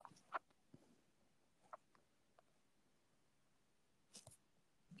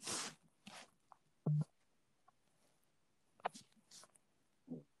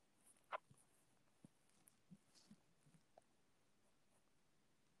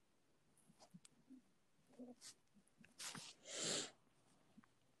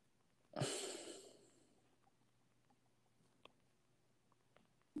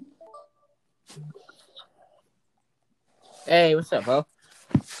Hey, what's up, bro?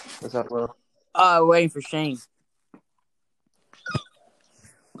 What's up, Will? Waiting for Shane.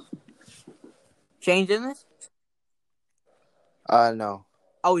 Shane's in this? No.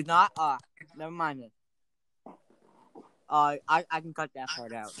 Oh, he's not? Never mind then. I can cut that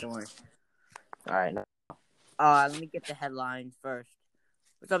part out. Don't worry. All right. No. Let me get the headlines first.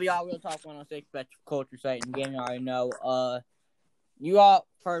 What's up, y'all? Real Talk 106, Best Culture Site and Gaming. I already know. You all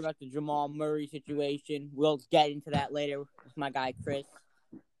heard about the Jamal Murray situation. We'll get into that later with my guy, Chris.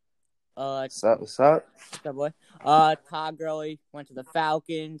 What's up? What's up? What's up, boy? Todd Gurley went to the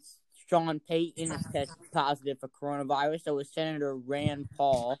Falcons. Sean Payton is tested positive for coronavirus. So is Senator Rand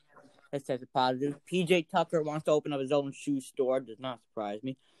Paul has tested positive. PJ Tucker wants to open up his own shoe store. Does not surprise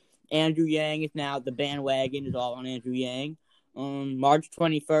me. Andrew Yang is now the bandwagon is all on Andrew Yang. March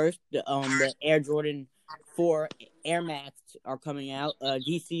 21st, the Air Jordan 4 Air Max are coming out.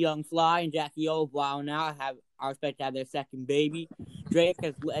 DC Young Fly and Jackie O Wow now are expected to have their second baby. Drake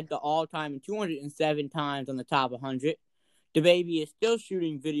has led the all-time in 207 times on the top 100. DaBaby is still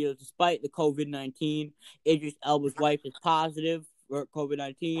shooting videos despite the COVID-19. Idris Elba's wife is positive for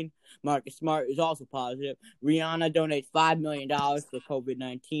COVID-19. Marcus Smart is also positive. Rihanna donates $5 million for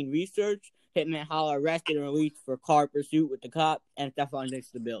COVID-19 research. Hitman Holla arrested and released for car pursuit with the cop. And Stephon Diggs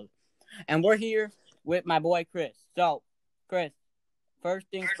to the Bills. And we're here with my boy Chris. So, Chris, first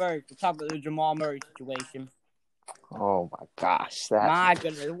things first, we'll talk about the Jamal Murray situation. Oh my gosh, My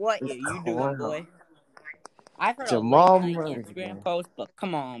goodness, what are you doing, boy? I've heard Jamal a late night Murray, Instagram man. post, but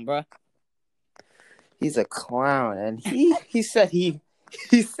come on, bro. He's a clown, and he said he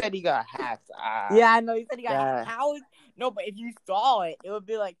got hacked. Yeah, I know. He said he got Yeah. hacked. No, but if you saw it, it was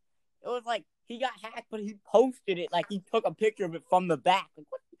like he got hacked, but he posted it like he took a picture of it from the back. Like,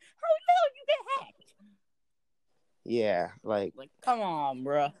 what? How the hell did you get hacked? Yeah, like come on,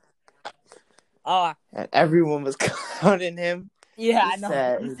 bro. And everyone was clowning him. Yeah, I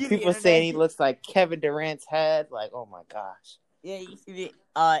know. People saying he looks like Kevin Durant's head. Like, oh my gosh. Yeah, you see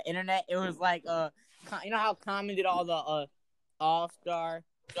the internet. It was like you know how Common did all the All-Star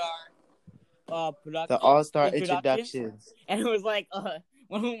production. The All-Star introductions. And it was like one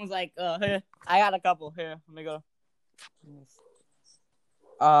of them was like here, I got a couple here. Let me go.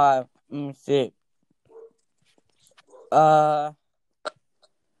 Let me see. Where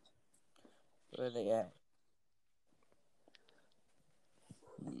are they at?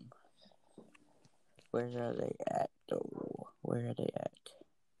 Where are they at, though? Where are they at?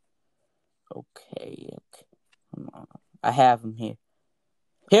 Okay. Come on. I have them here.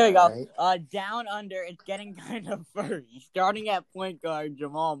 Here we go. Right. Down under, it's getting kind of furry. Starting at point guard,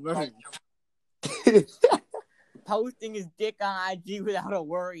 Jamal Murray. Posting his dick on IG without a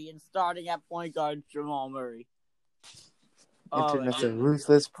worry and starting at point guard, Jamal Murray. Internet's a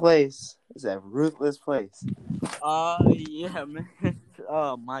ruthless place. It's a ruthless place. Yeah, man.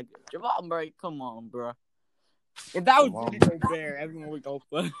 Oh, my God. Jamal Murray, come on, bro. If that was Rudy Gobert, everyone would go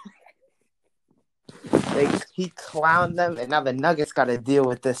for it. He clowned them, and now the Nuggets got to deal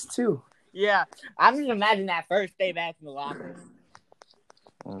with this, too. Yeah. I'm just imagining that first day back in the locker room.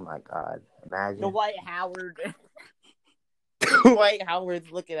 Oh, my God. Imagine. The Dwight Howard. Dwight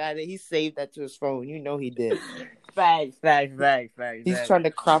Howard's looking at it. He saved that to his phone. You know he did. Facts. He's trying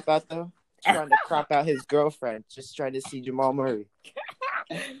to crop out, though. Trying to crop out his girlfriend. Just trying to see Jamal Murray.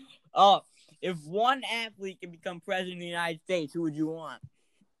 If one athlete can become president of the United States, who would you want?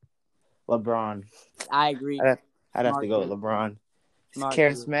 LeBron. I agree. I'd have to go with LeBron. He's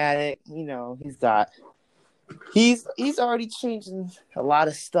charismatic. You know, he's already changing a lot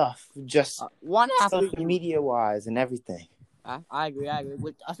of stuff, just one athlete, social media wise and everything. I agree.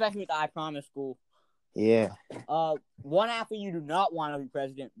 Especially with the I Promise School. Yeah. One athlete you do not want to be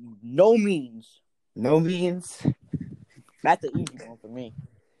president. No means. That's an easy one for me.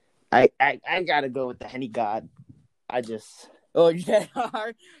 I gotta go with the Henny God. Oh, yeah.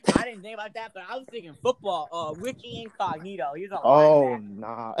 I didn't think about that, but I was thinking football. Ricky Incognito. He's a linebacker.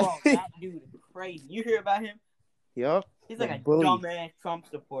 Nah. Bro, that dude is crazy. You hear about him? Yep. He's like a dumbass Trump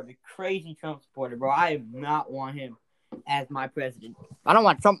supporter. Crazy Trump supporter, bro. I do not want him as my president. I don't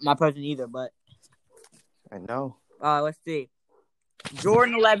want Trump my president either, but I know. Let's see.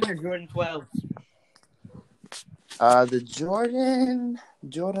 Jordan 11 or Jordan 12? The Jordan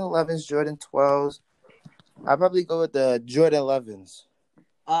 11s, Jordan 12s. I'd probably go with the Jordan 11s.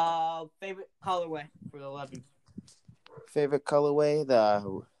 Favorite colorway for the 11s? Favorite colorway,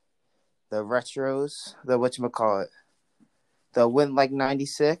 the retros, the whatchamacallit, the Win Like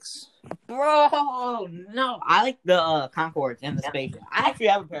 96. Bro, no, I like the Concords and the Space. I actually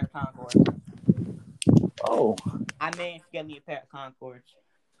have a pair of Concords. Oh. I managed to get me a pair of Concords.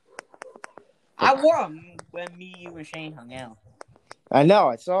 I wore them when me, you, and Shane hung out. I know.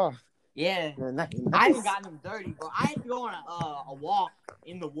 I saw. Yeah. Nice. I haven't gotten them dirty, bro. I had to go on a walk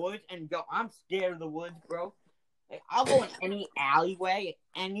in the woods, and I'm scared of the woods, bro. Like, I'll go in any alleyway,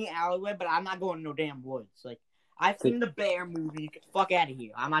 but I'm not going to no damn woods. Like, I've seen the bear movie. Get the fuck out of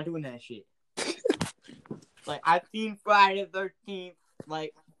here. I'm not doing that shit. Like, I've seen Friday the 13th.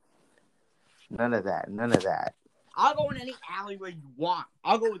 Like, none of that. I'll go in any alleyway you want.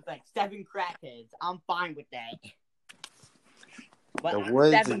 I'll go with, like, 7 crackheads. I'm fine with that. But the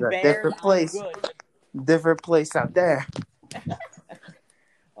woods is a different place. Different place out there.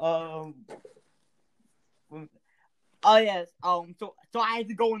 Oh yes. So I had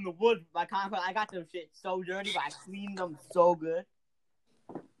to go in the woods with my compact. I got them shit so dirty, but I cleaned them so good.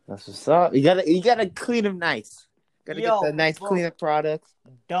 That's what's up. You gotta clean them nice. Gotta get the nice cleanup products.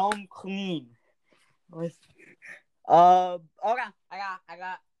 Dumb clean. Okay, I got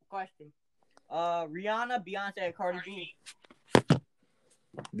a question. Rihanna, Beyonce, or Cardi B?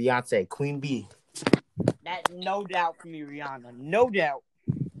 Beyonce, Queen Bee. That no doubt for me, Rihanna. No doubt.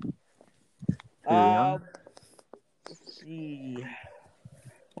 Rihanna. Let's see.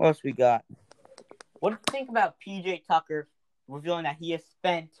 What else we got? What do you think about PJ Tucker revealing that he has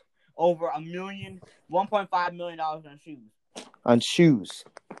spent over $1.5 million on shoes? On shoes?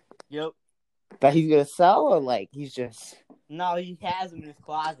 Yep. That he's gonna sell, or like he's just? No, he has them in his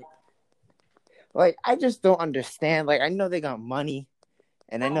closet. Like, I just don't understand. Like, I know they got money,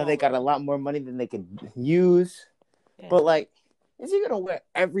 and I know they got a lot more money than they could use. Yeah. But like, is he gonna wear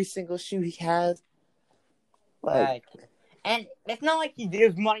every single shoe he has? Like, right. And it's not like he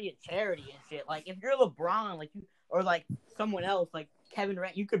gives money to charity and shit. Like, if you're LeBron, like you, or like someone else, like Kevin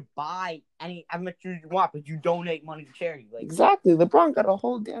Durant, you could buy as much shoes you want, but you donate money to charity. Like, exactly. LeBron got a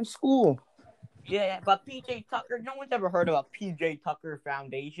whole damn school. Yeah, but PJ Tucker, no one's ever heard of a PJ Tucker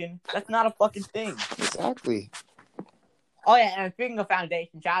Foundation. That's not a fucking thing. Exactly. Oh yeah, and speaking of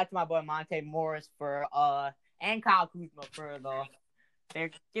foundation, shout out to my boy Monte Morris and Kyle Kuzma for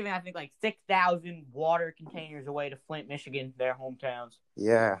they're giving, I think, like 6,000 water containers away to Flint, Michigan, their hometowns.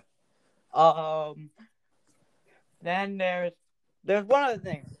 Yeah. Then there's one other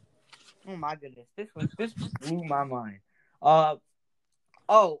thing. Oh my goodness, this blew my mind. Have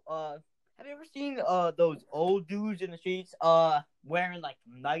you ever seen those old dudes in the streets wearing like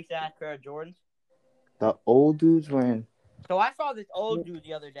nice ass pair of Jordans? The old dudes wearing. So I saw this old dude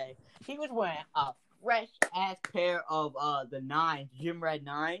the other day. He was wearing a fresh ass pair of the nines, Gym Red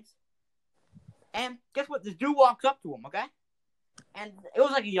 9s. And guess what? This dude walks up to him, okay? And it was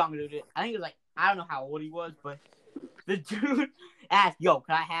like a young dude. I think it was like, I don't know how old he was, but the dude asked, "Yo,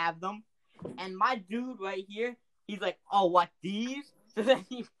 can I have them?" And my dude right here, he's like, "Oh, what, these?" So then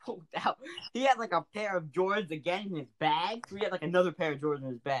he pulled out. He had like a pair of Jordans again in his bag. So he had like another pair of Jordans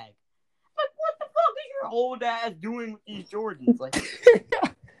in his bag. I'm like, what the fuck is your old ass doing with these Jordans? Like,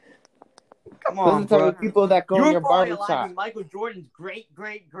 come on, bro. Those are people that go in your barbershop. Michael Jordan's great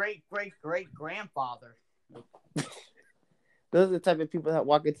grandfather. Those are the type of people that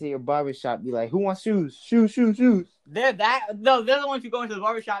walk into your barbershop, be like, "Who wants shoes? Shoes." They're the ones who go into the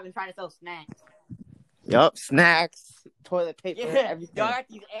barbershop and try to sell snacks. Yup, snacks, toilet paper, everything. Y'all got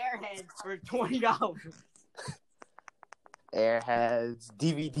these Airheads for $20. Airheads,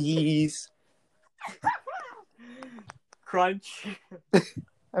 DVDs, Crunch,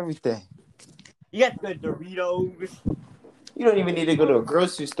 everything. You got the Doritos. You don't even need to go to a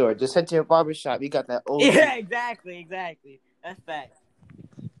grocery store. Just head to your barbershop. You got that old. Yeah, exactly. That's fact.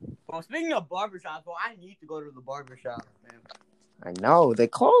 Well, speaking of barbershops, I need to go to the barbershop, man. I know. They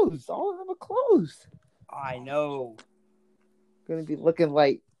closed. All of them are closed. I know. Gonna be looking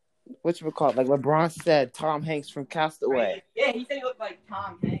like, whatchamacallit, like LeBron said, Tom Hanks from Castaway. Yeah, he said he looked like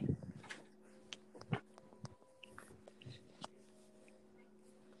Tom Hanks.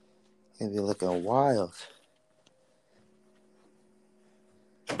 Gonna be looking wild.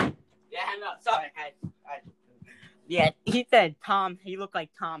 Yeah, no, sorry. Yeah, he said he looked like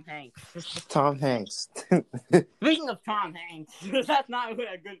Tom Hanks. Tom Hanks. Speaking of Tom Hanks, that's not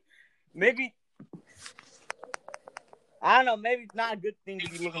really a good, maybe, I don't know, maybe it's not a good thing to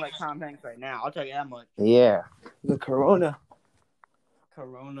be looking like Tom Hanks right now. I'll tell you that much. Yeah. The Corona.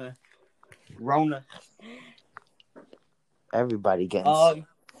 Everybody getting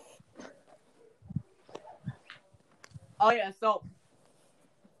Oh yeah, so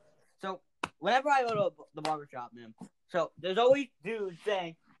whenever I go to the barbershop, man, so there's always dudes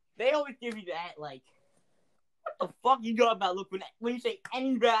saying, they always give you that, like, what the fuck you talking about? Look, when you say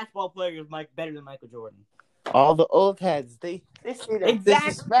any basketball player is better than Michael Jordan. All the old heads, they say that.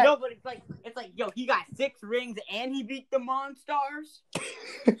 Exactly. No, but it's like, yo, he got 6 rings and he beat the Monstars.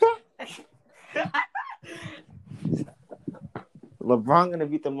 LeBron gonna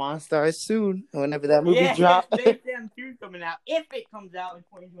beat the Monstars soon. Whenever that movie Yeah, drops. Space Jam 2 coming out. If it comes out in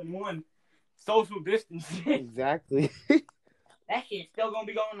 2021, social distancing. Exactly. That shit's still gonna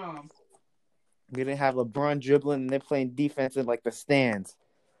be going on. We're gonna have LeBron dribbling and they're playing defense in like the stands.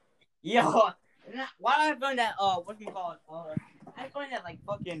 Yo, why do I find that? I find that like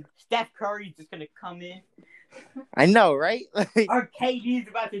fucking Steph Curry's just gonna come in. I know, right? Or KD's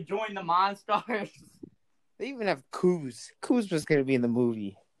about to join the Monstars. They even have Kuz. Kuz was gonna be in the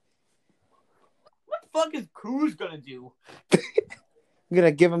movie. What the fuck is Kuz gonna do? I'm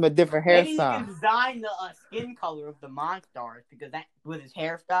gonna give him a different Maybe he hairstyle. can design the skin color of the Monstars because that with his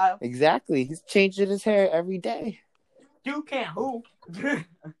hairstyle. Exactly. He's changing his hair every day. Dude can't hoop. He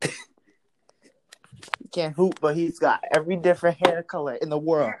can't hoop, but he's got every different hair color in the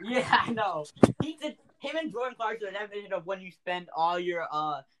world. Yeah, I know. Him and Jordan Clarkson are the definition of when you spend all your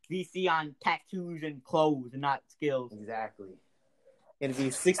VC on tattoos and clothes and not skills. Exactly. Gonna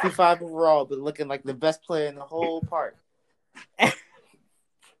be 65 overall, but looking like the best player in the whole park.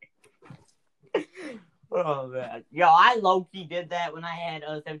 Oh man, yo, I low key did that when I had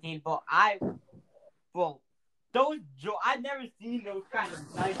 17, but I've never seen those kind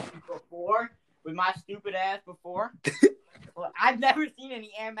of nights before with my stupid ass before. Well, I've never seen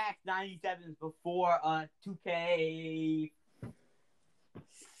any Air Max 97s before 2K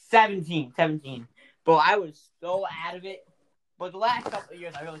 17. But I was so out of it. But the last couple of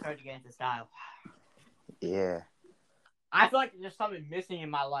years, I really started to get into style. Yeah. I feel like there's something missing in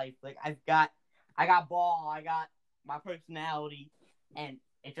my life. Like I got ball, I got my personality, and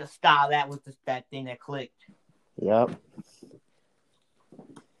it's just style. That was just that thing that clicked. Yep.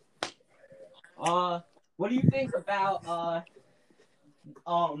 What do you think about the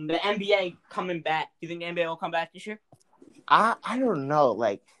NBA coming back? Do you think the NBA will come back this year? I don't know.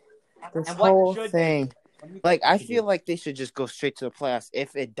 Like this And what whole should thing. they Like I feel like they should just go straight to the playoffs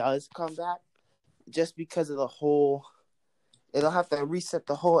if it does come back, just because of the whole. It'll have to reset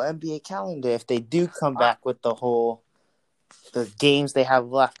the whole NBA calendar if they do come back with the games they have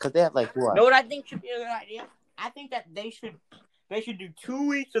left, because they have like what? You know what I think should be a good idea? I think that they should do 2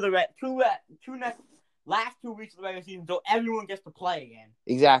 weeks of the last 2 weeks of the regular season, so everyone gets to play again.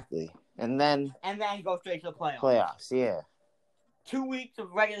 Exactly, and then go straight to the playoffs. Playoffs, yeah. 2 weeks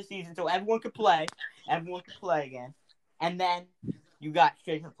of regular season, so everyone could play again, and then you got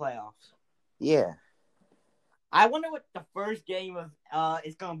straight to the playoffs. Yeah. I wonder what the first game of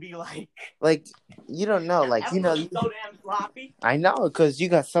is gonna be like. Like you don't know, like so damn sloppy. I know, because you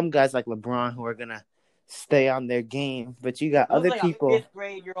got some guys like LeBron who are gonna stay on their game, but you got other like people. A fifth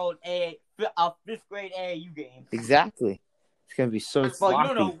grade AAU game. Exactly. It's gonna be so sloppy. You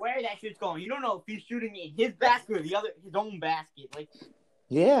don't know where that shit's going. You don't know if he's shooting in his basket or his own basket. Like.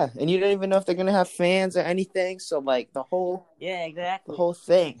 Yeah, and you don't even know if they're gonna have fans or anything. So like the whole. Yeah, exactly. The whole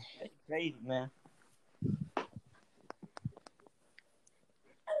thing. That's crazy, man.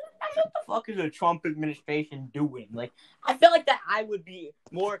 What the fuck is the Trump administration doing? Like, I feel like that I would be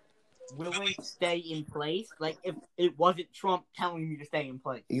more willing to stay in place, like, if it wasn't Trump telling me to stay in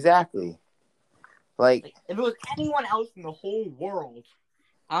place. Exactly. Like if it was anyone else in the whole world,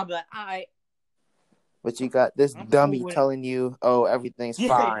 I'd be like, all right. But you got this dummy telling you, oh, everything's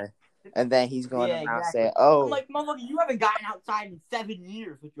fine. And then he's going to now say, oh. I'm like, motherfucker, you haven't gotten outside in 7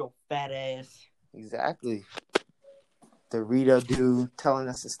 years with your fat ass. Exactly. The Dorito dude telling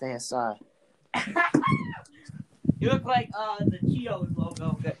us to stay inside. You look like the Cheetos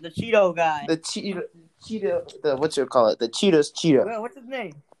logo, the Cheeto guy. The Cheeto, what you call it? The Cheetos Cheeto. Well, what's his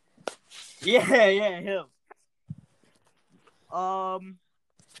name? Yeah, him.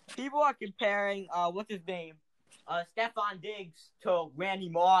 People are comparing what's his name, Stephon Diggs to Randy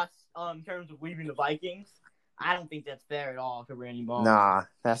Moss in terms of leaving the Vikings. I don't think that's fair at all to Randy Moss. Nah,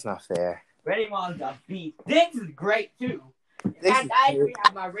 that's not fair. Randy Moss got beat. Diggs is great too. In fact, I actually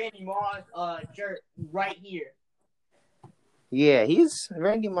have my Randy Moss shirt right here. Yeah,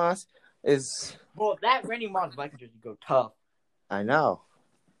 Randy Moss is. Well, that Randy Moss Vikings jersey go tough. I know.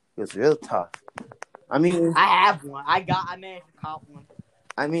 It was real tough. I mean, I have one. I managed to cop one.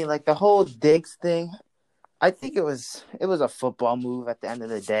 I mean, like the whole Diggs thing. I think it was a football move at the end of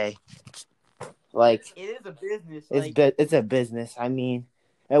the day. Like it is a business. It's a business. I mean,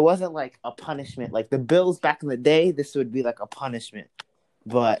 it wasn't like a punishment. Like the Bills back in the day, this would be like a punishment.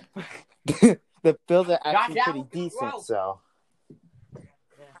 But the Bills are actually pretty decent. So. Yeah.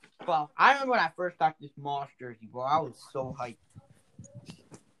 Well, I remember when I first got this Moss jersey, bro. I was so hyped.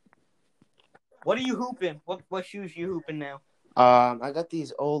 What are you hooping? What shoes are you hooping now? I got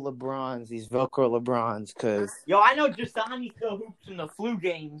these old LeBrons, these Velcro LeBrons, cause I know Jasani still hoops in the flu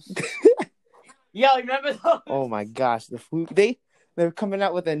games. Yeah, remember those? Oh my gosh, the flu. They're coming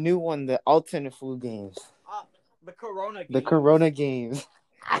out with a new one, the alternate flu games, The Corona the game. Corona games.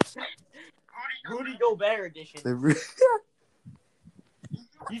 Rudy Gobert edition. The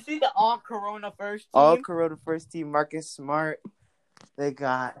You see the all Corona first team? all Corona first team. Marcus Smart. They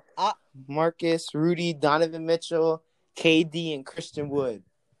got Marcus, Rudy, Donovan Mitchell, KD, and Christian Wood.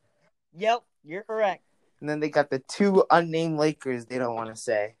 Yep, you're correct. And then they got the two unnamed Lakers they don't want to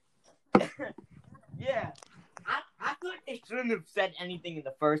say. Yeah. I feel like they shouldn't have said anything in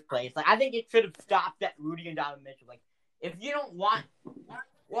the first place. Like, I think it should have stopped at Rudy and Donovan Mitchell. Like, if you don't want...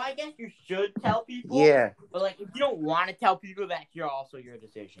 Well, I guess you should tell people. Yeah. But, like, if you don't want to tell people, that's also your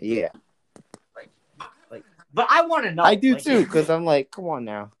decision. Yeah. But I want to know. I do, too, because I'm like, come on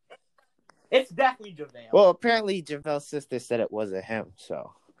now. It's definitely JaVale. Well, apparently JaVale's sister said it wasn't him,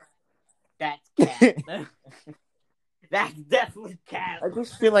 so... That's cat. That's definitely cat. I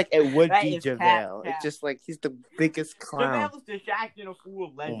just feel like it would That be is JaVale. Cat. It's just like he's the biggest clown. JaVale's the Shaq and a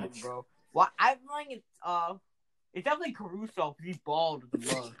fool legend, bro. Well, I think it's definitely Caruso because he's bald with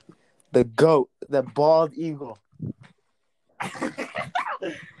the most. The GOAT, the bald eagle.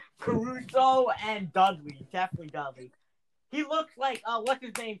 Caruso and Dudley, definitely Dudley. He looks like what's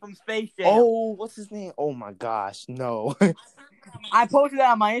his name from Space Jam? Oh, what's his name? Oh my gosh, no. I posted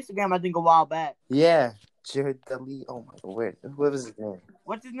that on my Instagram, I think, a while back. Yeah, Jared Dudley. Oh my god, what was his name?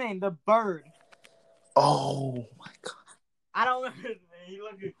 What's his name? The Bird. Oh my god. I don't remember his name. He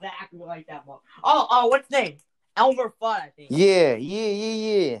looks exactly like that one. Oh, what's his name? Elmer Fudd, I think. Yeah.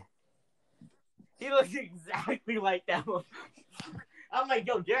 He looks exactly like that one. I'm like,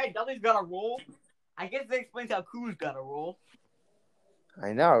 yo, Jared Dudley's got a role. I guess that explains how Kuz got a role.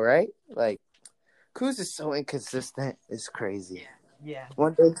 I know, right? Like, Kuz is so inconsistent. It's crazy. Yeah.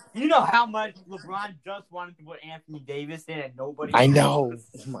 One day, you know how much LeBron just wanted to put Anthony Davis in and nobody. I know.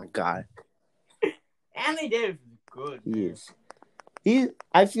 Oh my god. Anthony Davis is good. He is.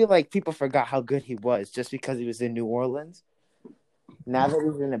 I feel like people forgot how good he was just because he was in New Orleans. Now that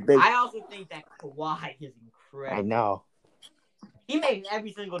he's in a big... I also think that Kawhi is incredible. I know. He makes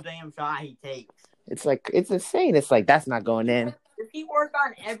every single damn shot he takes. It's like, it's insane. It's like, that's not going in. Does he work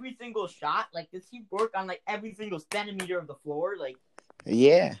on every single shot? Like, does he work on, like, every single centimeter of the floor? Like,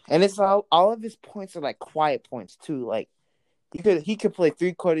 yeah. And it's all of his points are, like, quiet points, too. Like, he could play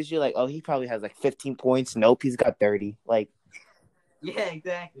 3 quarters. You're like, oh, he probably has, like, 15 points. Nope, he's got 30. Like, yeah,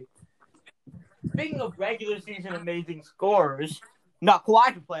 exactly. Speaking of regular season amazing scores, no,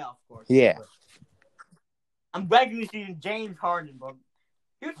 Kawhi's a playoff scorer. yeah. I'm regular season James Harden, bro.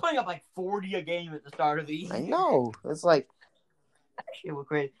 He was putting up like 40 a game at the start of the year. I know. It's like... That shit was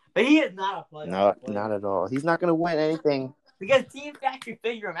crazy. But he is not a playoff player. Not at all. He's not going to win anything. Because teams actually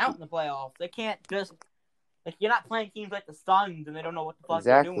figure him out in the playoffs. They can't just... Like, you're not playing teams like the Suns and they don't know what the fuck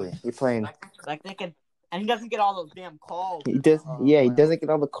they're doing. Exactly. You're playing... Like, they can... And he doesn't get all those damn calls. He doesn't get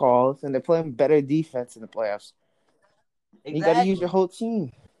all the calls, and they're playing better defense in the playoffs. Exactly. You got to use your whole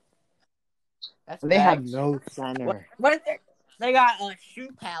team. They have no center. What is there? They got a shoe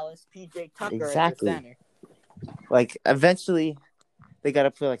palace, PJ Tucker at the center. Like, eventually, they got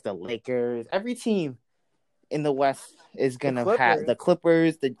to play like the Lakers. Every team in the West is going to have the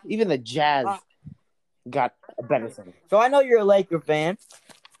Clippers, even the Jazz got a better center. So I know you're a Laker fan.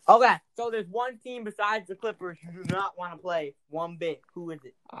 Okay, so there's one team besides the Clippers you do not want to play one bit. Who is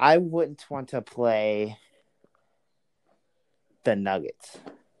it? I wouldn't want to play the Nuggets.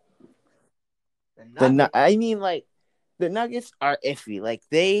 I mean, like, the Nuggets are iffy. Like,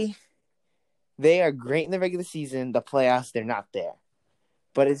 they are great in the regular season. The playoffs, they're not there.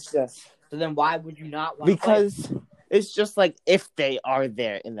 But it's just... So then why would you not want to play? Because it's just like if they are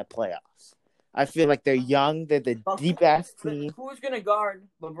there in the playoffs. I feel like they're young. They're the deep-ass team. Who's going to guard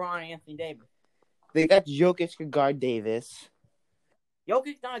LeBron and Anthony Davis? They got Jokic can guard Davis.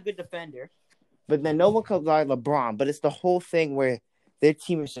 Jokic's not a good defender. But then no one can guard LeBron. But it's the whole thing where their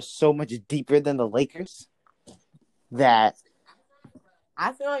team is just so much deeper than the Lakers that...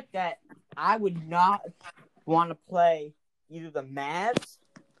 I feel like that I would not want to play either the Mavs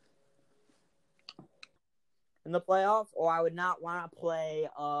in the playoffs, or I would not want to play,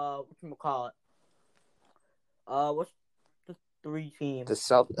 whatchamacallit? What's the 3 teams?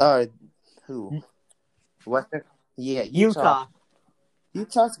 The who? Western? Yeah, Utah.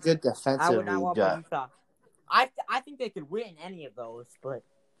 Utah's good defensively. I would not want to play Utah. I think they could win any of those, but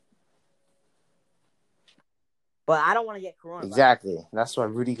I don't want to get coronavirus. Exactly. That's why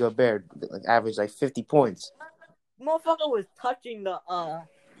Rudy Gobert averaged like 50 points. Motherfucker was touching the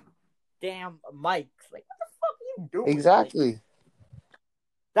damn mics. Like, what the fuck are you doing? Exactly. Like,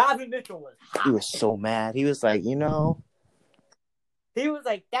 Donovan Mitchell was hot. He was so mad. He was like, He was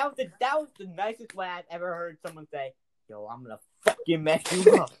like, that was the nicest way I've ever heard someone say, "Yo, I'm gonna fucking mess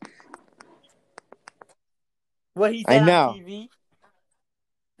you up." What he I said on know. TV.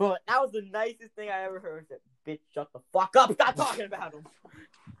 But that was the nicest thing I ever heard. Said, "Bitch, shut the fuck up! Stop talking about him."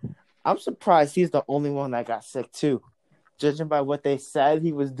 I'm surprised he's the only one that got sick too. Judging by what they said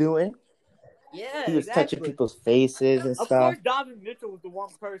he was doing, Yeah, he was touching exactly. people's faces and Of stuff. course, Donovan Mitchell was the one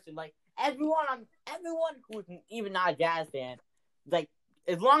person. Like everyone who's even not a Jazz fan, like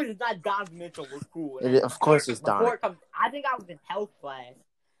as long as it's not Donovan Mitchell, was cool. And Of course, it's Donovan. I think I was in health class,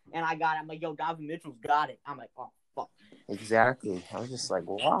 and I got it. I'm like, "Yo, Donovan Mitchell's got it." I'm like, "Oh fuck." Exactly. I was just like,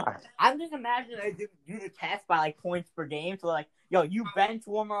 why? I'm just imagining they do the test by like points per game. So like, "Yo, you bench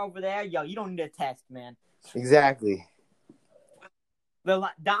warmer over there. Yo, you don't need a test, man." Exactly.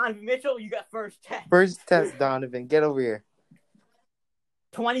 Donovan Mitchell, you got first test. First test, Donovan. Get over here.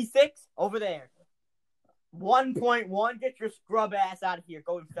 26 over there. 1.1. Get your scrub ass out of here.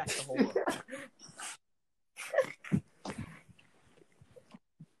 Go infect the whole world.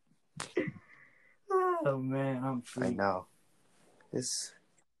 Oh man, I'm free. I know. This.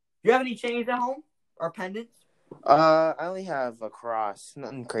 Do you have any chains at home or pendants? I only have a cross.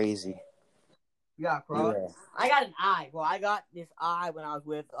 Nothing crazy. You got a cross? Yeah. I got an eye. Well, I got this eye when I was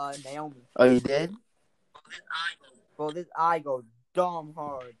with Naomi. Oh, you did? Well, this eye goes dumb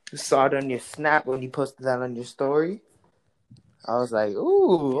hard. You saw it on your snap when you posted that on your story. I was like,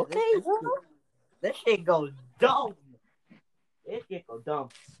 ooh, okay, bro. This shit goes dumb. This shit goes dumb.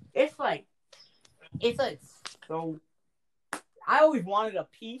 It's like so. I always wanted a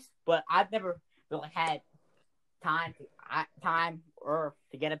piece, but I've never really had time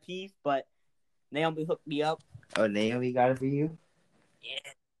to get a piece. But Naomi hooked me up. Oh, Naomi got it for you?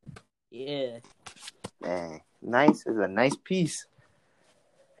 Yeah. Man, nice. It's a nice piece.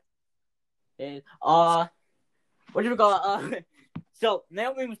 And, what do you call so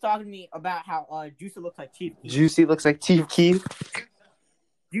Naomi was talking to me about how Juicy looks like Chief Keef. Juicy looks like Chief Keef.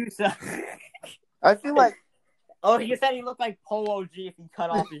 Juicy. I feel like. Oh, he said he looked like Polo G if he cut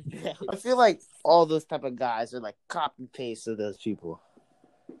off his dreads. I feel like all those type of guys are like copy paste of those people.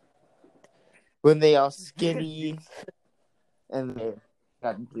 When they all skinny and they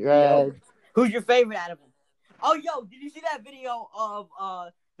got dreads. Who's your favorite out of them? Oh, yo, did you see that video of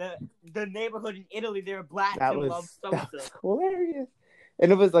the neighborhood in Italy? They were black and love that was hilarious.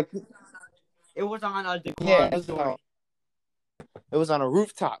 And it was like it was on a it was on a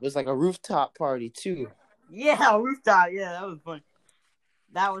rooftop. It was like a rooftop party too. Yeah, rooftop. Yeah, that was fun.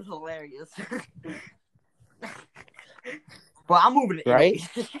 That was hilarious. Well, I'm moving it. Right?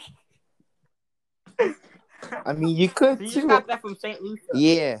 I mean, you could so you too. just got back from St. Lucia.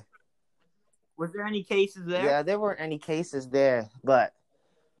 Yeah. Was there any cases there? Yeah, there weren't any cases there, but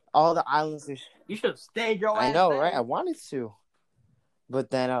all the islands are... You should have stayed your ass I know, there. right? I wanted to. But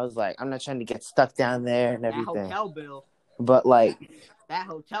then I was like, I'm not trying to get stuck down there and everything. That hotel bill. But like... That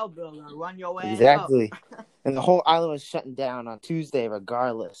hotel bill gonna run your ass Exactly. up. And the whole island was shutting down on Tuesday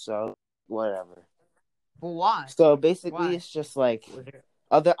regardless, so whatever. Well, why? So basically it's just like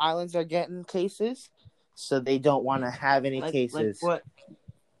other islands are getting cases, so they don't want to have any cases. Like what?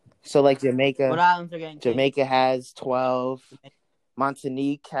 So like Jamaica. What islands are getting cases? Jamaica has 12.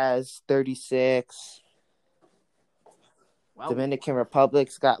 Martinique has 36. Wow. Dominican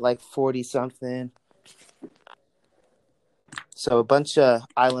Republic's got like 40-something. So a bunch of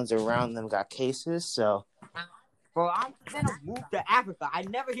islands around them got cases, so... Bro, I'm finna move to Africa. I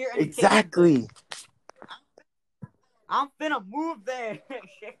never hear any Exactly. cases. I'm finna move there.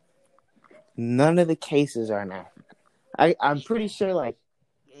 None of the cases are in Africa. I'm pretty sure, like,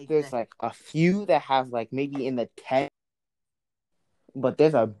 there's, like, a few that have, like, maybe in the 10. But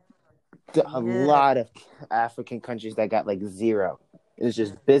there's a lot of African countries that got, like, 0. It's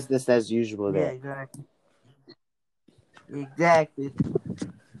just business as usual there. Yeah, exactly.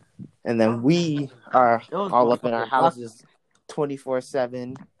 And then we are all up in our houses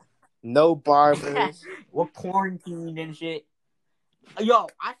 24/7. No barbers. We're quarantined and shit. Yo,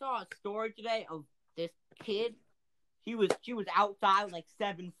 I saw a story today of this kid. She was outside with like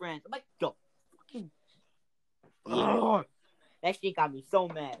 7 friends. I'm like, yo, that shit got me so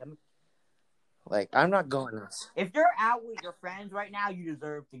mad. Like, I'm not going nuts. If you're out with your friends right now, you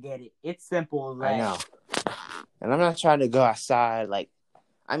deserve to get it. It's simple as that. I know. And I'm not trying to go outside. Like,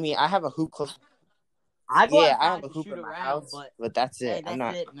 I mean, I have a hoop close. I have a hoop in my house, but that's it. Hey, I'm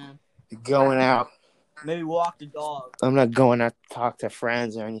not man. going out. Maybe walk the dog. I'm not going out to talk to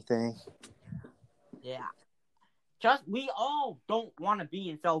friends or anything. Yeah. We all don't want to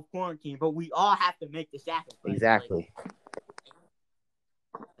be in self-quarantine, but we all have to make the sacrifice. Exactly.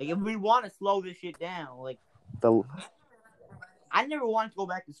 Like if we want to slow this shit down, like... I never wanted to go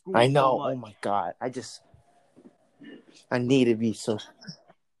back to school. I know. So much. Oh my god. I need to be so.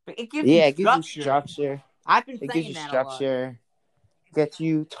 But it gives Yeah, you it gives you structure. structure. I've been It gives saying you that a lot. structure. Get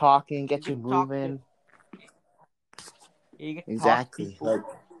you talking. Get you get to talk to- moving. Yeah, you get to talk to Exactly. people. Like,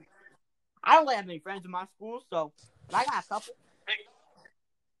 I don't really have many friends in my school, but I got a couple.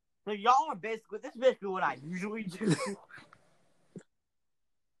 So y'all are this is basically what I usually do.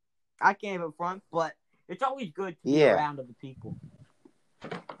 I can't even front, but it's always good to be around other people.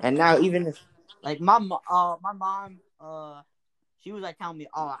 And now even if like my mom, she was like telling me,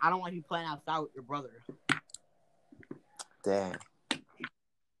 "Oh, I don't want you playing outside with your brother." damn.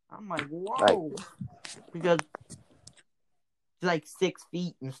 I'm like, whoa, because she's like 6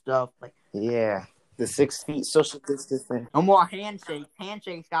 feet and stuff. Like, yeah, the 6 feet social distancing. No more handshakes.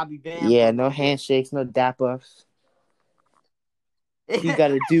 Handshakes gotta be banned. Yeah, no handshakes, no dap ups. You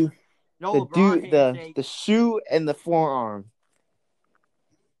gotta do no LeBron the shoe and the forearm.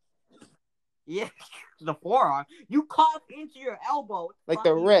 Yeah, the forearm. You cough into your elbow. Like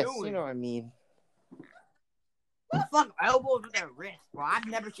the wrist, you know what I mean? What the fuck elbows with their wrist, bro? I've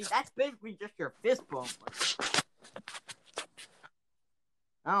never seen. That's basically just your fist bump.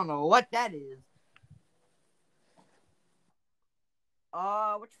 I don't know what that is.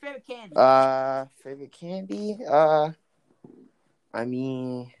 What's your favorite candy? Favorite candy? I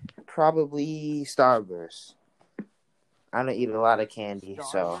mean, probably Starburst. I don't eat a lot of candy,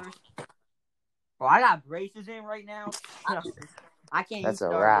 so. Bro, I got braces in right now. I can't eat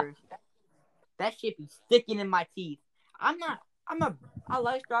Starburst. That shit be sticking in my teeth. I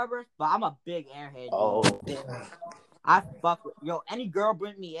like Starburst, but I'm a big Airhead. Oh. I fuck with any girl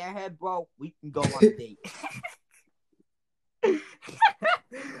bring me Airhead, bro, we can go on a date.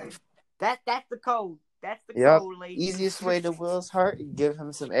 That's the code. That's the code, lady. Easiest way to Will's heart, give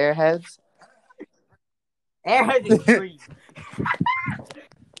him some Airheads. Airheads extreme.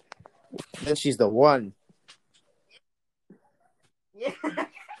 Then she's the one. Yeah.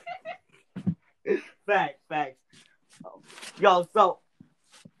 Facts. Yo, so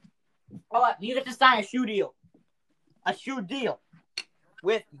you get to sign a shoe deal. A shoe deal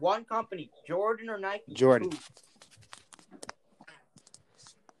with one company, Jordan or Nike. Jordan.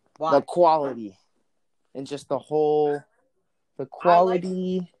 Why? The quality and just the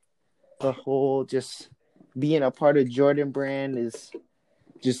quality, the whole just being a part of Jordan brand is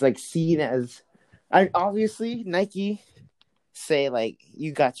just like seen as. Obviously Nike say like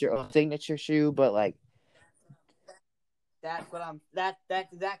you got your own signature shoe, but like that's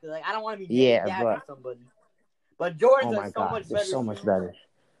exactly like I don't want to be but somebody. But Jordan's so much better.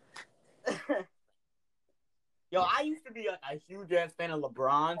 Yo, I used to be a huge ass fan of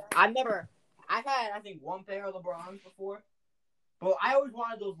LeBron. I've had I think one pair of LeBrons before. But I always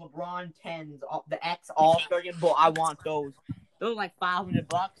wanted those LeBron 10s, the X All-Star game, but I want those. Those are like $500,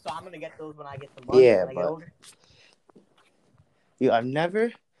 so I'm gonna get those when I get the money. Yeah, but I've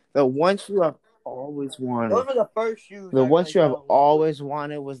never the one shoe I've always wanted. Those are the first shoes. The one shoe I've always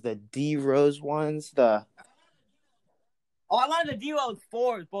wanted was the D Rose ones. I wanted the D Rose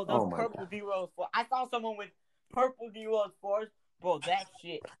 4s, bro. Those purple D Rose 4s. I saw someone with purple D Rose 4s, bro. That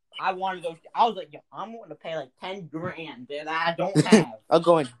shit. I wanted those. I was like, yo, I'm going to pay like $10,000 that I don't have. I'll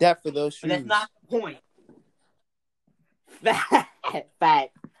go in debt for those shoes. But that's not the point.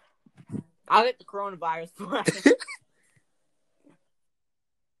 Fact. I'll get the coronavirus one.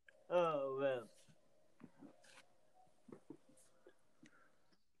 Oh, man.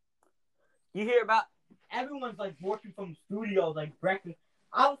 You hear about everyone's like working from studios like breakfast.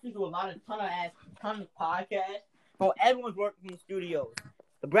 I listen to a ton of podcasts. But everyone's working from studios.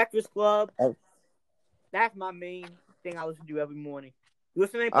 The Breakfast Club. That's my main thing I listen to every morning. You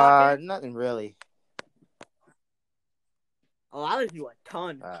listen to any podcasts? Nothing really. Oh, I listen to a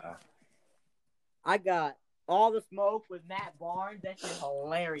ton. I got All the Smoke with Matt Barnes. That shit's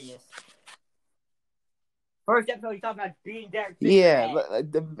hilarious. First episode, he's talking about beating Derek Fisher. Yeah,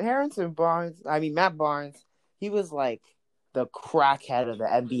 but the Matt Barnes, he was like the crackhead of the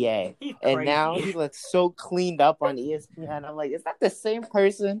NBA. He's and crazy. Now he looks so cleaned up on ESPN. I'm like, is that the same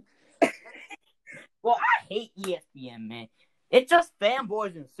person? Well, I hate ESPN, man. It's just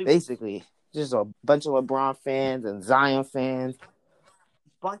fanboys and suits. Basically, just a bunch of LeBron fans and Zion fans.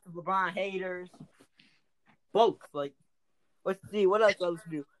 Bunch of LeBron haters. Both. Like, let's see, what else I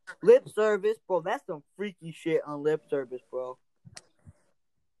listen to? Lip Service, bro. That's some freaky shit on Lip Service, bro.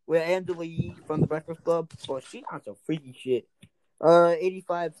 With Angela Yee from the Breakfast Club, bro, she on some freaky shit.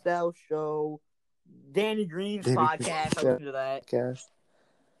 85 South Show, Danny Green's podcast. I listen to that. Podcast.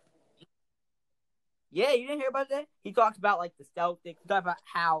 Yeah, you didn't hear about that? He talks about like the Celtics. He talks about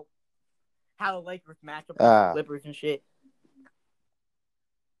how the Lakers match up with the Clippers and shit.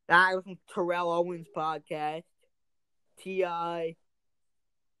 I listen to Terrell Owens' podcast, T.I.,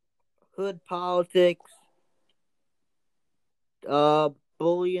 Hood Politics,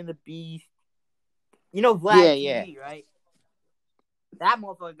 Bully and the Beast. You know Vlad TV, right? That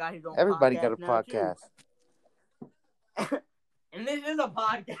motherfucker got his own Everybody podcast got a now, podcast. Too. And this is a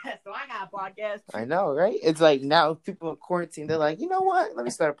podcast, so I got a podcast too. I know, right? It's like now people in quarantine, they're like, you know what? Let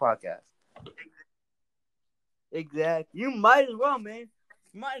me start a podcast. Exactly. You might as well, man.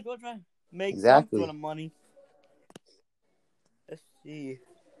 You might as well try to make some sort of money. Let's see.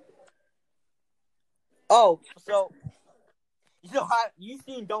 Oh, so you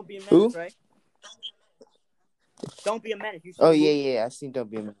seen Don't Be a Menace, right? Don't Be a Menace. You seen yeah. I seen Don't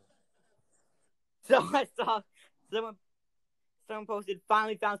Be a Menace. So I saw someone posted,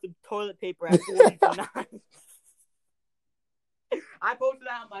 finally found some toilet paper at 49. I posted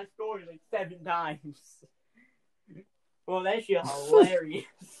that on my story like 7 times. Well, that shit hilarious.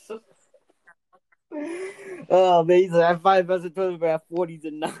 Oh, amazing. I finally found some toilet paper at 40s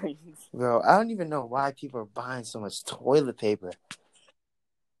and 9s. Bro, I don't even know why people are buying so much toilet paper.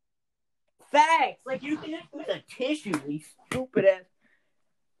 Facts. Like, you can just use a tissue, these stupid ass.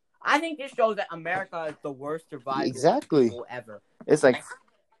 I think this shows that America is the worst survivor people ever. It's like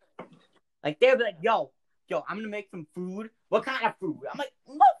they'll be like, yo, I'm gonna make some food. What kind of food? I'm like,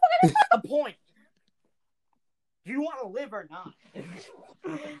 motherfucker, that's not the point. Do you want to live or not?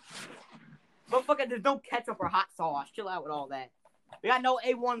 Motherfucker, there's no ketchup or hot sauce. Chill out with all that. We got no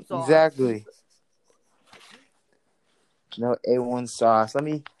A1 sauce. Exactly. No A1 sauce. Let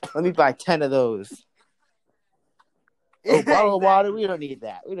me buy 10 of those. Oh, bottle of water. We don't need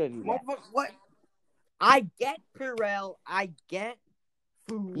that. What? I get Purell. I get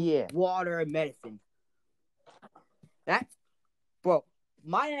food, water, and medicine. That's, bro.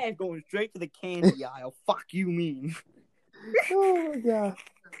 My ass going straight to the candy aisle. Fuck you, mean? Oh my god.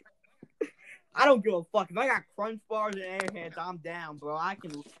 I don't give a fuck. If I got Crunch Bars and Airheads, I'm down, bro. I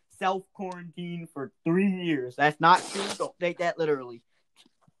can self-quarantine for 3 years. That's not true. Don't take that literally.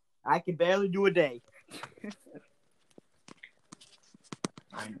 I can barely do a day.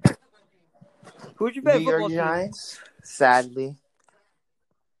 Who's your favorite New York football Giants? Sadly.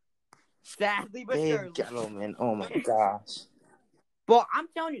 Sadly, but Dave surely. Gettleman. Oh my gosh. Bro, I'm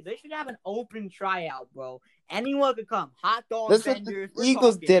telling you, they should have an open tryout, bro. Anyone could come. Hot dog vendors. The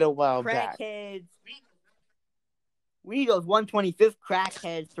Eagles did a while back. Crackheads. We need those 125th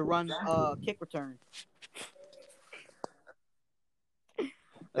crackheads to run kick return. They're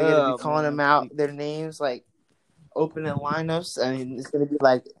gonna be calling them out their names, like opening lineups. I mean, it's gonna be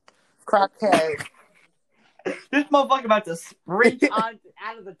like crackhead. This motherfucker about to sprint out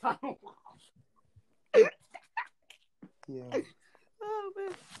of the tunnel. Yeah. Oh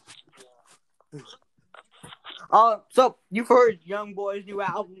man. So you've heard Young Boy's new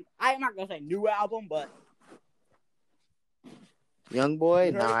album? I'm not gonna say new album, but Young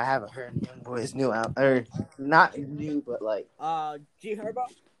Boy? No, I haven't heard Young Boy's new album. Or not new, but like. G Herbo?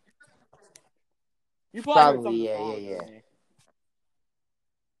 You probably yeah.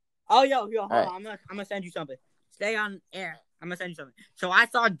 Oh, yo, hold on. I'm gonna send you something. Stay on air. I'm gonna send you something. So I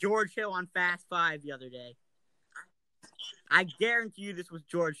saw George Hill on Fast 5 the other day. I guarantee you this was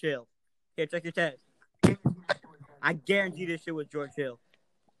George Hill. Here, check your text. I guarantee this shit was George Hill.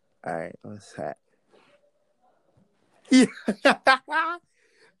 All right, what's that? Yeah.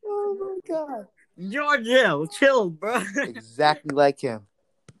 Oh my god. George Hill, chill, bro. Exactly like him.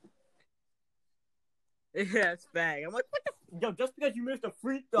 Yeah, it's bang. I'm like, what the? Yo, just because you missed a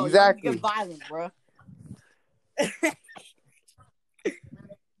free throw, exactly. You get violent, bro.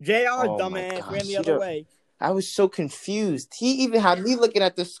 JR's dumbass ran the other way. I was so confused. He even had me looking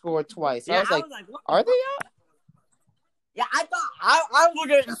at the score twice. Yeah, I was like are they up? Yeah, I thought I was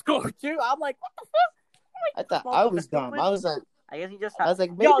looking at the score too. I'm like, what the fuck? I thought I was dumb. I was like, I guess he just. I was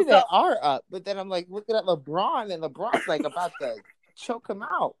like, maybe they are up, but then I'm like looking at LeBron, and LeBron's like about to choke him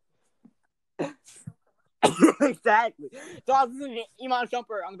out. Exactly. So I was listening to Iman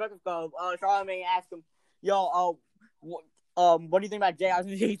Shumpert on the Breakfast Club. Charlamagne asked him, "Yo, what do you think about JR?"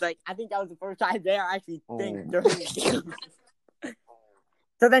 He's like, "I think that was the first time JR actually think during the game."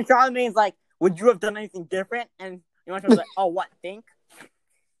 So then Charlamagne's like, "Would you have done anything different?" And Iman Shumpert's like, "Oh, what? Think?"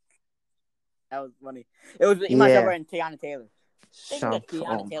 That was funny. It was Iman Shumpert and Teyana Taylor.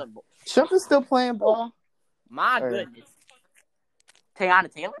 Shumpert's still playing ball. My goodness.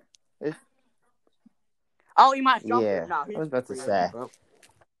 Teyana Taylor? Oh, Iman Shumpert. Yeah, no, I was about to say.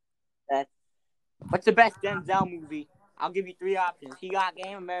 What's the best Denzel movie? I'll give you 3 options. He Got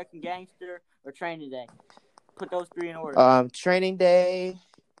Game, American Gangster, or Training Day. Put those 3 in order. Training Day.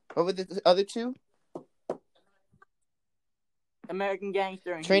 What were the other 2? American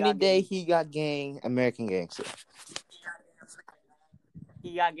Gangster, and Training Day, He Got Game, American Gangster.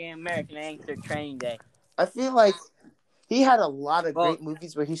 He Got Game, American Gangster, Training Day. I feel like he had a lot of great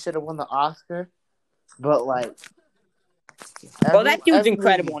movies where he should have won the Oscar, but like, that dude's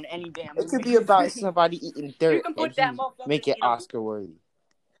incredible movie, in any damn movie. It could be about somebody eating dirt and make it Oscar worthy.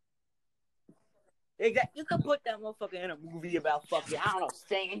 Exactly. You can put that motherfucker in a movie about fucking, I don't know,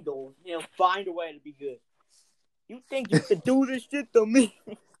 sandals. Find a way to be good. You think you could do this shit to me?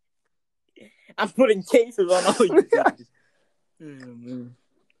 I'm putting cases on all you guys. Man.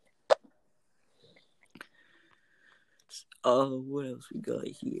 What else we got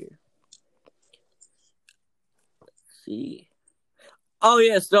here? Let's see. Oh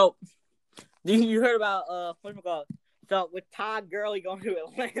yeah, so you heard about whatchamacallit? So with Todd Gurley going to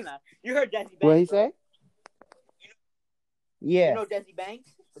Atlanta, you heard Jesse Banks. What he say? Yeah. You know Jesse Banks,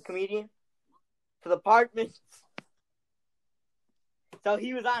 the comedian? For the Apartments. So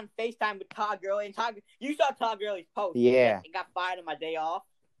he was on FaceTime with Todd Gurley, and you saw Todd Gurley's post. Yeah. He got fired on my day off.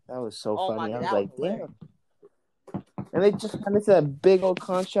 That was so funny. I was like, damn. And they just kind of said a big old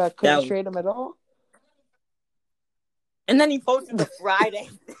contract, couldn't trade him at all. And then he posted the Friday.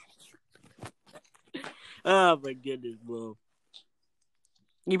 Oh my goodness, bro.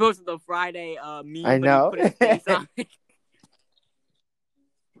 He posted the Friday meme. I know. But he put his face on it.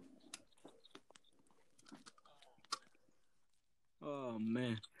 Oh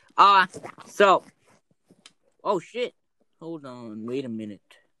man. So. Oh shit. Hold on. Wait a minute.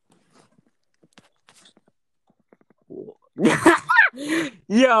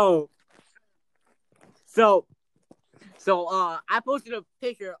 Yo. So I posted a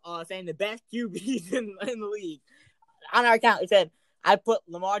picture saying the best QBs in the league on our account. It said I put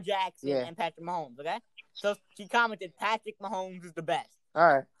Lamar Jackson and Patrick Mahomes. Okay. So she commented Patrick Mahomes is the best.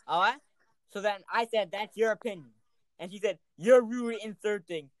 All right. So then I said that's your opinion, and she said you're really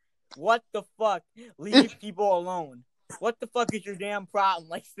inserting. What the fuck? Leave people alone. What the fuck is your damn problem?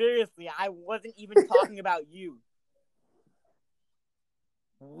 Like seriously, I wasn't even talking about you.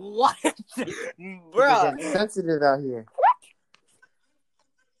 What? Bro. Sensitive out here.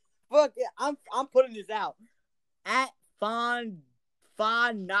 Fuck yeah, I'm putting this out. At Fonazio.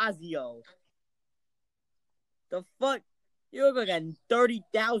 The fuck? You look like a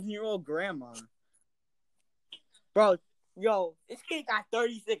 30,000-year-old grandma. Bro, yo, this kid got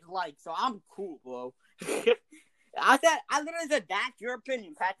 36 likes, so I'm cool, bro. I literally said, that's your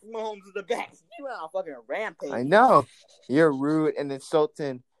opinion. Patrick Mahomes is the best. You went on a fucking rampage. I know. You're rude and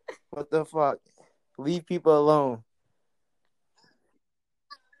insulting. What the fuck? Leave people alone.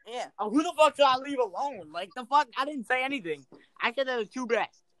 Yeah. Oh, who the fuck should I leave alone? Like, the fuck? I didn't say anything. I said they're the two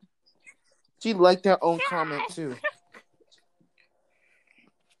best. She liked her own comment, too.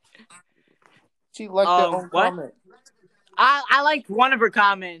 She liked her own comment. I liked one of her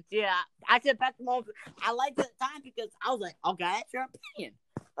comments. Yeah, I said Patrick Mahomes. I liked it at the time because I was like, okay, that's your opinion.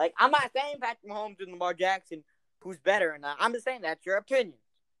 Like, I'm not saying Patrick Mahomes and Lamar Jackson, who's better, and I'm just saying that's your opinion.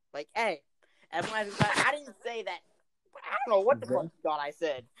 Like, hey, I didn't say that. I don't know what the fuck you thought I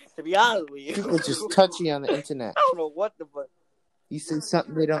said, to be honest with you. People just touchy on the internet. I don't know what the fuck. You say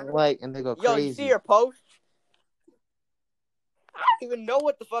something they don't like, and they go crazy. Yo, you see her post? I don't even know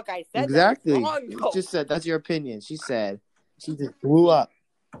what the fuck I said. Exactly. You just said, that's your opinion. She said. She just blew up.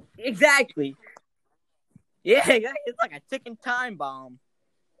 Exactly. Yeah, it's like a ticking time bomb.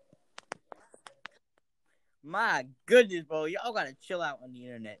 My goodness, bro. Y'all gotta chill out on the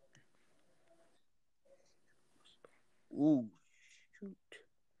internet. Ooh, shoot.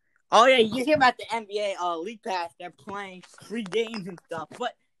 Oh, yeah, you hear about the NBA League Pass. They're playing free games and stuff.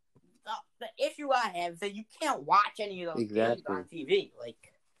 But the issue I have is that you can't watch any of those games on TV.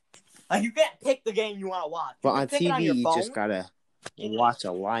 Like, you can't pick the game you want to watch. But on TV, you just gotta watch a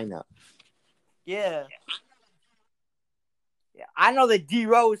lineup. Yeah. Yeah, I know the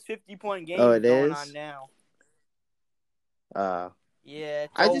D-Rose 50-point game is going on now. Yeah,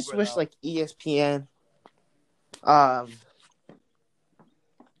 I just wish like ESPN. I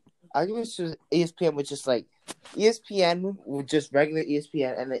wish ESPN would just like ESPN with just regular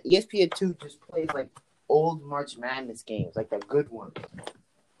ESPN, and then ESPN2 just plays like old March Madness games, like the good ones.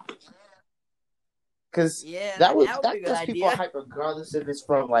 Because that gets people hype regardless if it's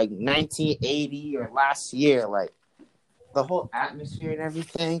from like 1980 or last year. Like the whole atmosphere and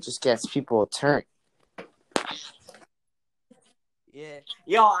everything just gets people turned. Yeah,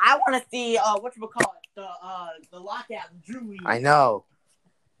 yo, I want to see the lockout Drew League. I know.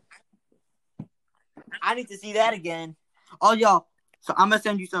 I need to see that again. Oh, yo, so I'm gonna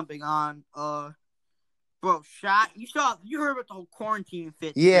send you something on bro. You heard about the whole quarantine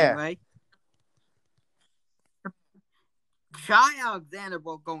fit thing, right? Shy Alexander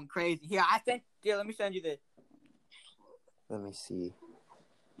broke going crazy. Here, let me send you this. Let me see.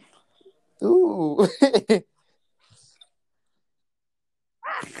 Ooh.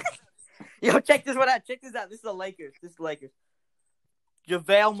 Yo, check this one out. Check this out. This is the Lakers.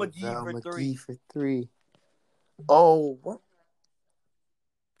 JaVale McGee for three. Oh, what?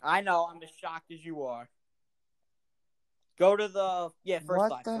 I know. I'm as shocked as you are. Go to the first what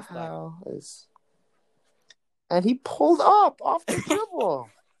slide. the hell is? And he pulled up off the dribble.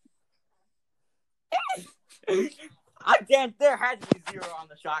 There had to be 0 on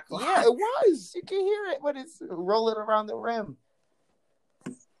the shot clock. Yeah, it was. You can hear it when it's rolling around the rim.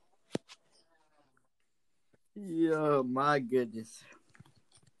 Yo, my goodness.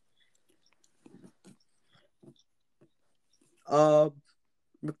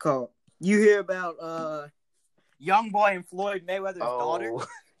 McCall, you hear about young boy and Floyd Mayweather's daughter?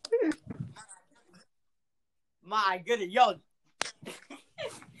 My goodness, yo.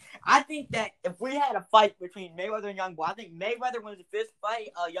 I think that if we had a fight between Mayweather and Young Boy, I think Mayweather wins the fist fight,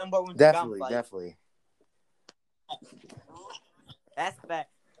 Young Boy wins the gun fight. Definitely. That's bad.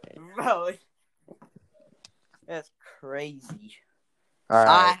 Bro, that's crazy. All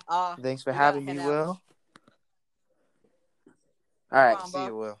right. Thanks for having me, Will. All right, see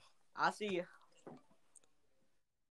you, Will. I'll see you.